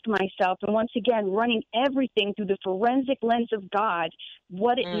ask myself, and once again, running everything through the forensic lens of God,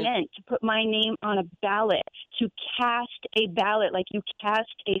 what it meant to put my name on a ballot, to cast a ballot like you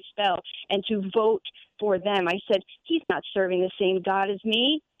cast a spell, and to vote for them. I said, he's not serving the same God as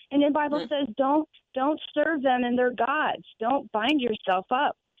me. And the Bible says, don't serve them and their gods. Don't bind yourself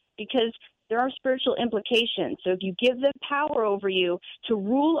up, because there are spiritual implications. So if you give them power over you, to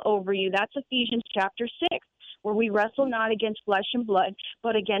rule over you, that's Ephesians chapter 6, where we wrestle not against flesh and blood,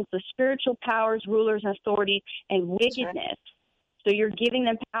 but against the spiritual powers, rulers, and authorities, and wickedness. Right. So you're giving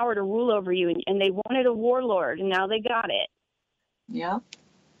them power to rule over you, and they wanted a warlord, and now they got it. Yeah.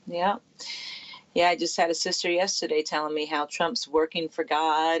 Yeah, I just had a sister yesterday telling me how Trump's working for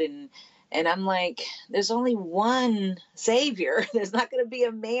God, and I'm like, there's only one savior. There's not going to be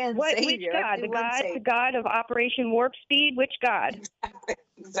a man Which savior. God? Only one The savior. God of Operation Warp Speed? Which God?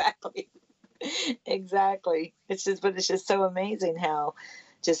 Exactly. Exactly. But it's just so amazing how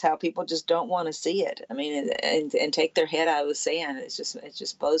people just don't want to see it. I mean, and take their head out of the sand. It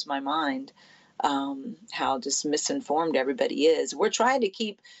just blows my mind. How just misinformed everybody is. We're trying to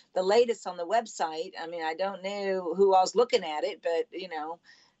keep the latest on the website. I mean, I don't know who all's looking at it, but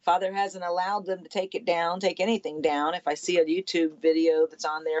Father hasn't allowed them to take it down, take anything down. If I see a YouTube video that's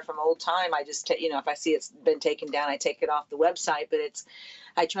on there from old time, I just, if I see it's been taken down, I take it off the website. But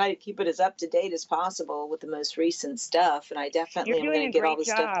I try to keep it as up to date as possible with the most recent stuff. And I You're definitely am doing going a to get all great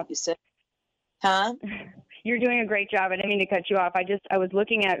the stuff job. that you said. Huh? You're doing a great job. I didn't mean to cut you off. I was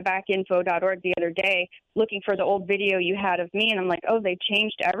looking at vaccinfo.org the other day, looking for the old video you had of me, and I'm like, oh, they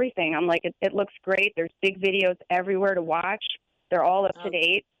changed everything. I'm like, it looks great. There's big videos everywhere to watch. They're all up to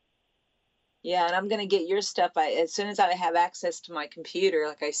date. Yeah, and I'm going to get your stuff as soon as I have access to my computer,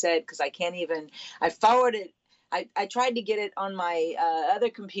 like I said, because I forwarded. I tried to get it on my other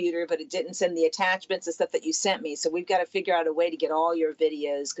computer, but it didn't send the attachments and stuff that you sent me. So we've got to figure out a way to get all your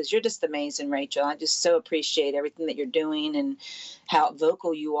videos, because you're just amazing, Rachel. I just so appreciate everything that you're doing and how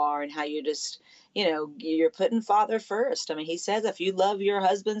vocal you are and how you're just, you're putting Father first. I mean, he says, if you love your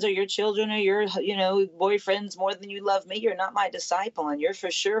husbands or your children or your, boyfriends more than you love me, you're not my disciple, and you're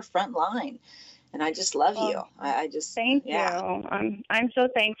for sure front line. And I just love you. I just, thank you. yeah. I'm so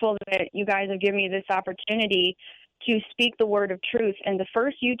thankful that you guys have given me this opportunity to speak the word of truth. And the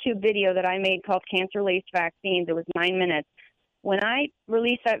first YouTube video that I made called Cancer Laced Vaccines, it was 9 minutes. When I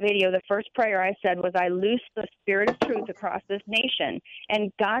released that video, the first prayer I said was, I loose the spirit of truth across this nation.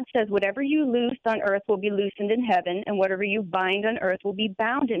 And God says, whatever you loose on earth will be loosened in heaven, and whatever you bind on earth will be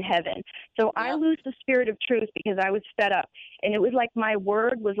bound in heaven. So I loosed the spirit of truth because I was fed up. And it was like my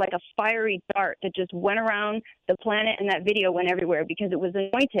word was like a fiery dart that just went around the planet, and that video went everywhere because it was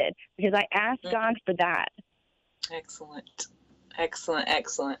anointed, because I asked God for that. Excellent. Excellent.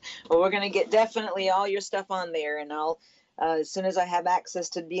 Excellent. Well, we're going to get definitely all your stuff on there, and I'll, as soon as I have access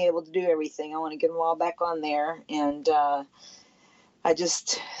to be able to do everything, I want to get them all back on there. And I'm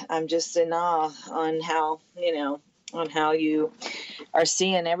just in awe on how you are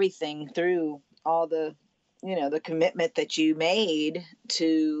seeing everything through all the, the commitment that you made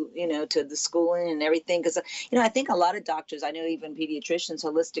to, to the schooling and everything. Because, I think a lot of doctors, I know even pediatricians,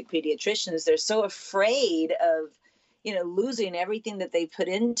 holistic pediatricians, they're so afraid of, losing everything that they put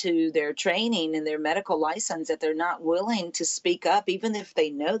into their training and their medical license, that they're not willing to speak up, even if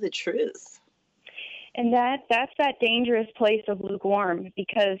they know the truth. And that's that dangerous place of lukewarm,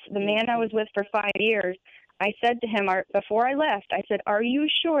 because the man I was with for 5 years, I said to him before I left, I said, are you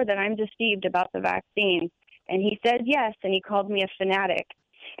sure that I'm deceived about the vaccine? And he said yes, and he called me a fanatic.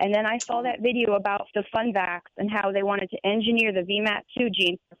 And then I saw that video about the FunVax and how they wanted to engineer the VMAT2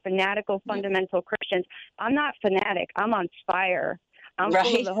 gene for fanatical fundamental Christians. I'm not fanatic. I'm on fire. I'm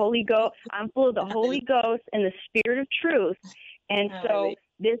full of the Holy Ghost. I'm full of the Holy Ghost and the Spirit of truth. And so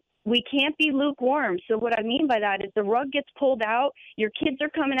we can't be lukewarm. So what I mean by that is the rug gets pulled out. Your kids are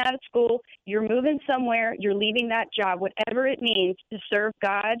coming out of school. You're moving somewhere. You're leaving that job. Whatever it means to serve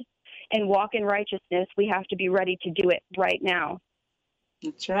God and walk in righteousness, we have to be ready to do it right now.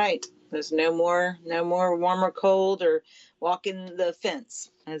 That's right. There's no more warm or cold or walking the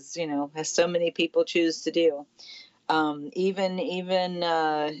fence, as so many people choose to do. Even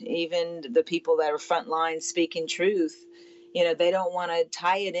the people that are frontline speaking truth, they don't want to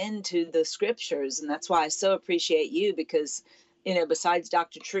tie it into the scriptures. And that's why I so appreciate you, because, besides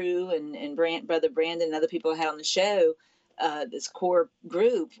Dr. True and Brother Brandon and other people I had on the show, this core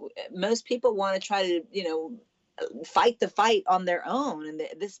group, most people want to try to, fight the fight on their own. And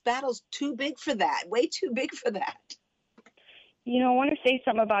this battle's too big for that, way too big for that. I want to say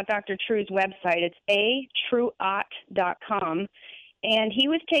something about Dr. True's website. It's atrueot.com. And he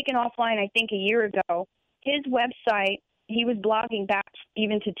was taken offline, I think, a year ago. His website, he was blogging back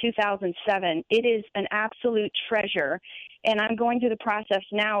even to 2007. It is an absolute treasure. And I'm going through the process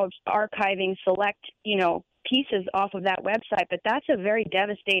now of archiving select, pieces off of that website. But that's a very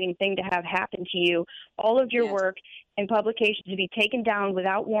devastating thing to have happen to you. All of your work and publications to be taken down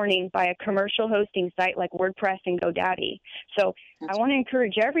without warning by a commercial hosting site like WordPress and GoDaddy. So I want to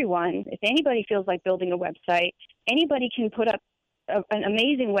encourage everyone, if anybody feels like building a website, anybody can put up an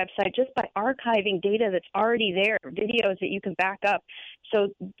amazing website just by archiving data that's already there, videos that you can back up. So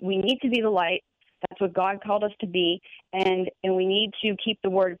we need to be the light. That's what God called us to be, and we need to keep the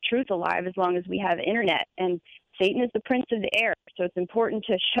word of truth alive as long as we have internet. And Satan is the prince of the air, so it's important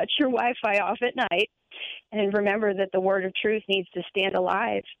to shut your Wi-Fi off at night and remember that the word of truth needs to stand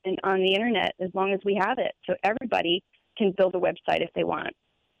alive and on the internet as long as we have it, so everybody can build a website if they want.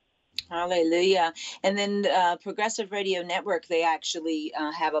 Hallelujah. And then Progressive Radio Network, they actually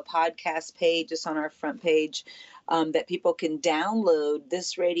have a podcast page just on our front page that people can download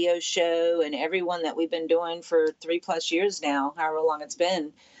this radio show and everyone that we've been doing for 3+ years now, however long it's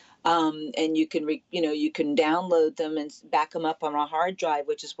been. And you can, you can download them and back them up on a hard drive,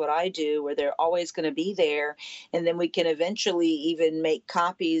 which is what I do, where they're always going to be there. And then we can eventually even make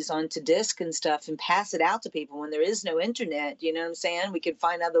copies onto disc and stuff and pass it out to people when there is no internet. You know what I'm saying? We can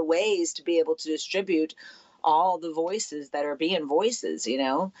find other ways to be able to distribute all the voices that are being voices,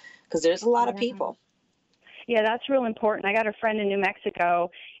 because there's a lot of people. Yeah, that's real important. I got a friend in New Mexico,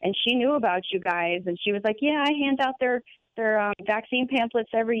 and she knew about you guys, and she was like, yeah, I hand out their vaccine pamphlets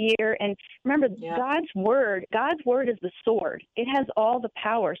every year. And remember, God's word is the sword. It has all the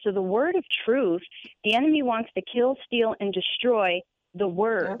power. So the word of truth, the enemy wants to kill, steal, and destroy the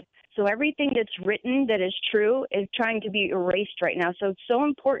word. Yeah. So everything that's written that is true is trying to be erased right now. So it's so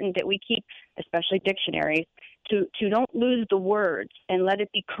important that we keep, especially dictionaries, to don't lose the words and let it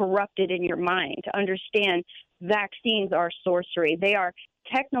be corrupted in your mind, to understand vaccines are sorcery. They are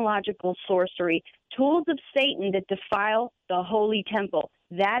technological sorcery, tools of Satan that defile the holy temple.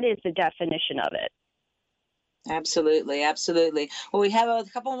 That is the definition of it. Absolutely, absolutely. Well, we have a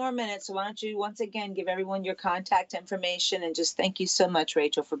couple more minutes, so why don't you once again give everyone your contact information, and just thank you so much,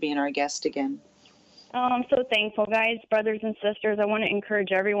 Rachel, for being our guest again. Oh, I'm so thankful, guys, brothers and sisters. I want to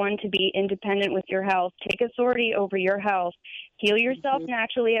encourage everyone to be independent with your health. Take authority over your health. Heal yourself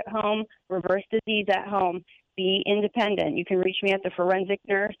naturally at home. Reverse disease at home. Be independent. You can reach me at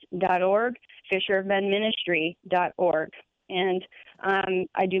theforensicnurse.org, fisherofmenministry.org. And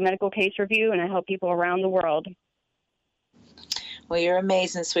I do medical case review, and I help people around the world. Well, you're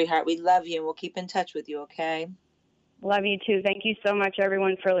amazing, sweetheart. We love you, and we'll keep in touch with you, okay? Love you, too. Thank you so much,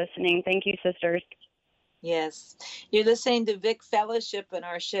 everyone, for listening. Thank you, sisters. Yes. You're listening to Vic Fellowship, and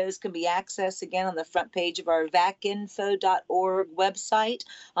our shows can be accessed again on the front page of our vacinfo.org website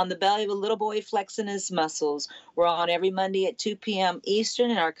on the belly of a little boy flexing his muscles. We're on every Monday at 2 p.m.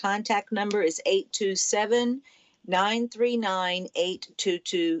 Eastern, and our contact number is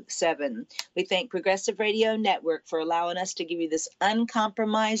 827-939-8227. We thank Progressive Radio Network for allowing us to give you this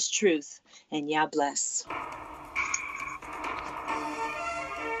uncompromised truth, and Yah bless.